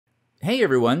Hey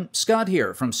everyone, Scott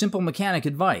here from Simple Mechanic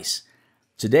Advice.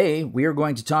 Today we are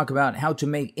going to talk about how to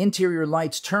make interior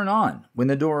lights turn on when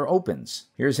the door opens.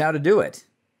 Here's how to do it.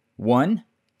 1.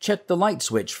 Check the light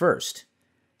switch first.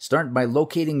 Start by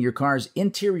locating your car's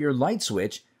interior light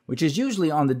switch, which is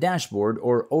usually on the dashboard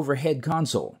or overhead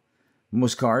console.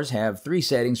 Most cars have 3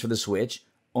 settings for the switch: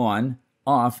 on,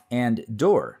 off, and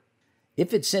door.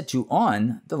 If it's set to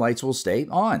on, the lights will stay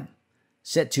on.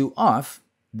 Set to off,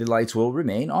 the lights will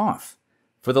remain off.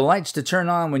 For the lights to turn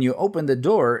on when you open the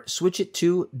door, switch it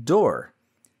to door.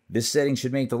 This setting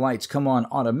should make the lights come on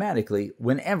automatically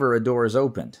whenever a door is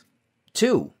opened.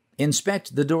 2.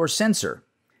 Inspect the door sensor.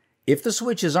 If the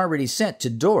switch is already set to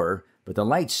door, but the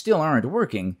lights still aren't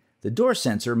working, the door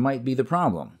sensor might be the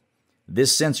problem.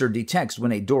 This sensor detects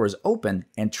when a door is open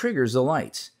and triggers the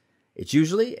lights. It's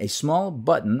usually a small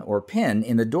button or pin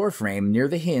in the door frame near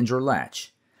the hinge or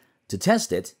latch. To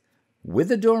test it, with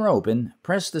the door open,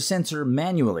 press the sensor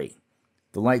manually.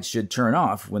 The lights should turn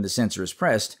off when the sensor is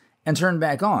pressed and turn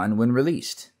back on when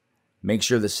released. Make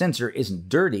sure the sensor isn't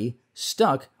dirty,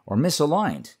 stuck, or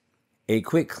misaligned. A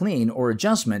quick clean or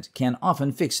adjustment can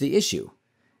often fix the issue.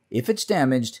 If it's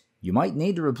damaged, you might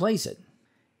need to replace it.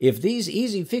 If these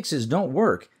easy fixes don't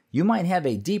work, you might have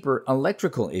a deeper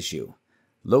electrical issue.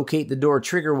 Locate the door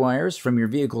trigger wires from your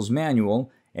vehicle's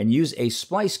manual and use a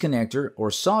splice connector or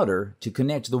solder to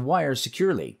connect the wires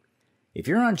securely. If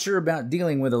you're unsure about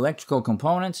dealing with electrical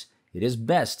components, it is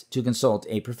best to consult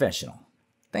a professional.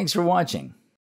 Thanks for watching.